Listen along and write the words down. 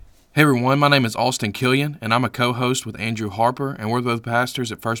Hey everyone, my name is Austin Killian, and I'm a co-host with Andrew Harper, and we're both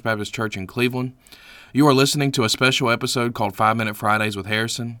pastors at First Baptist Church in Cleveland. You are listening to a special episode called 5 Minute Fridays with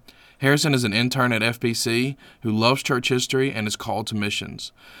Harrison. Harrison is an intern at FBC who loves church history and is called to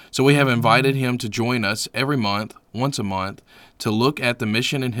missions. So we have invited him to join us every month, once a month, to look at the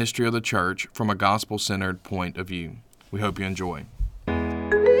mission and history of the church from a gospel-centered point of view. We hope you enjoy.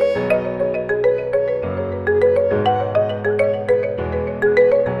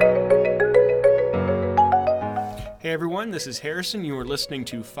 Hey everyone, this is Harrison. You are listening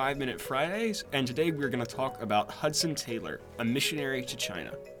to 5 Minute Fridays, and today we're going to talk about Hudson Taylor, a missionary to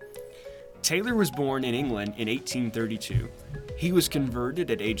China. Taylor was born in England in 1832. He was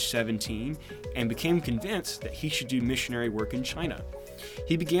converted at age 17 and became convinced that he should do missionary work in China.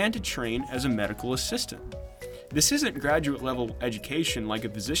 He began to train as a medical assistant. This isn't graduate level education like a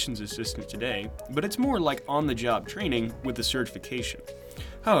physician's assistant today, but it's more like on-the-job training with a certification.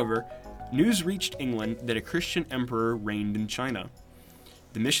 However, news reached England that a Christian emperor reigned in China.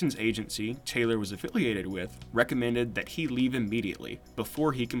 The missions agency Taylor was affiliated with recommended that he leave immediately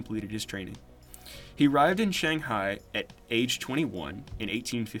before he completed his training. He arrived in Shanghai at age 21 in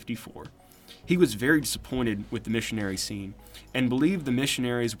 1854. He was very disappointed with the missionary scene and believed the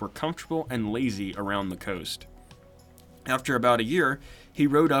missionaries were comfortable and lazy around the coast. After about a year, he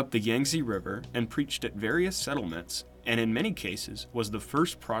rode up the Yangtze River and preached at various settlements, and in many cases was the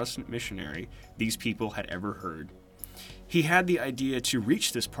first Protestant missionary these people had ever heard. He had the idea to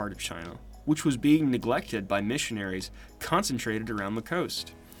reach this part of China, which was being neglected by missionaries concentrated around the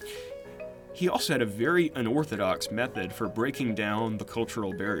coast. He also had a very unorthodox method for breaking down the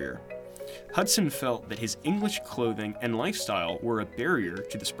cultural barrier. Hudson felt that his English clothing and lifestyle were a barrier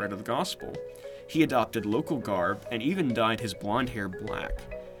to the spread of the gospel. He adopted local garb and even dyed his blonde hair black.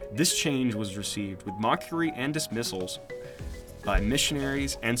 This change was received with mockery and dismissals by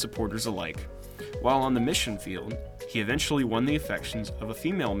missionaries and supporters alike. While on the mission field, he eventually won the affections of a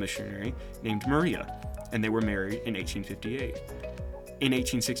female missionary named Maria, and they were married in 1858. In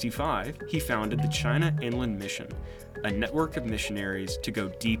 1865, he founded the China Inland Mission, a network of missionaries to go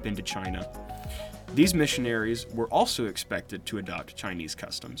deep into China. These missionaries were also expected to adopt Chinese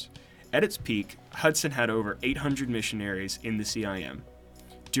customs. At its peak, Hudson had over 800 missionaries in the CIM.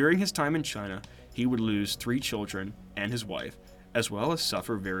 During his time in China, he would lose 3 children and his wife, as well as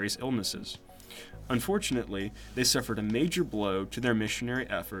suffer various illnesses. Unfortunately, they suffered a major blow to their missionary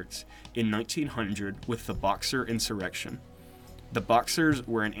efforts in 1900 with the Boxer insurrection. The Boxers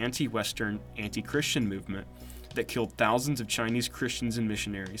were an anti-Western, anti-Christian movement that killed thousands of Chinese Christians and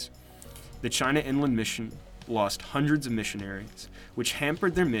missionaries. The China Inland Mission lost hundreds of missionaries, which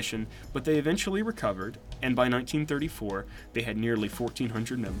hampered their mission, but they eventually recovered, and by 1934, they had nearly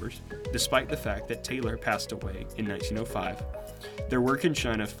 1,400 members, despite the fact that Taylor passed away in 1905. Their work in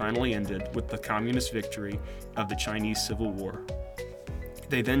China finally ended with the communist victory of the Chinese Civil War.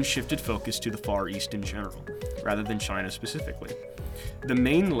 They then shifted focus to the Far East in general, rather than China specifically. The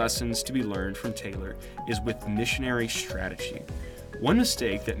main lessons to be learned from Taylor is with missionary strategy. One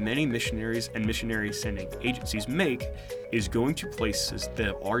mistake that many missionaries and missionary sending agencies make is going to places that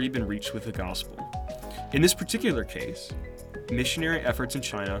have already been reached with the gospel. In this particular case, missionary efforts in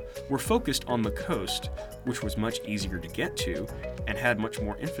China were focused on the coast, which was much easier to get to and had much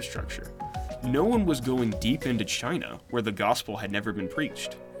more infrastructure. No one was going deep into China where the gospel had never been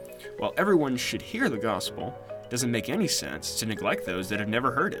preached. While everyone should hear the gospel, it doesn't make any sense to neglect those that have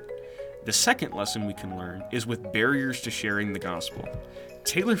never heard it. The second lesson we can learn is with barriers to sharing the gospel.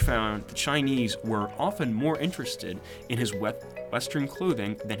 Taylor found the Chinese were often more interested in his Western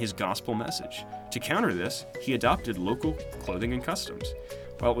clothing than his gospel message. To counter this, he adopted local clothing and customs.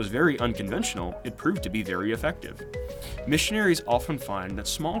 While it was very unconventional, it proved to be very effective. Missionaries often find that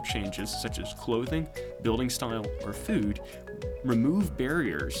small changes such as clothing, building style, or food remove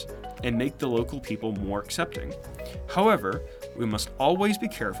barriers and make the local people more accepting. However, we must always be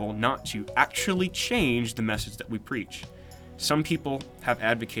careful not to actually change the message that we preach. Some people have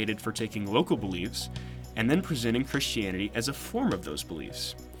advocated for taking local beliefs and then presenting Christianity as a form of those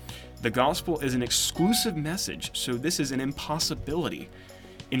beliefs. The gospel is an exclusive message, so this is an impossibility.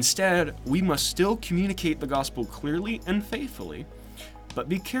 Instead, we must still communicate the gospel clearly and faithfully, but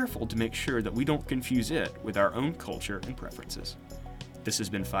be careful to make sure that we don't confuse it with our own culture and preferences. This has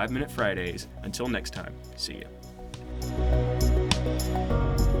been 5 Minute Fridays. Until next time, see ya.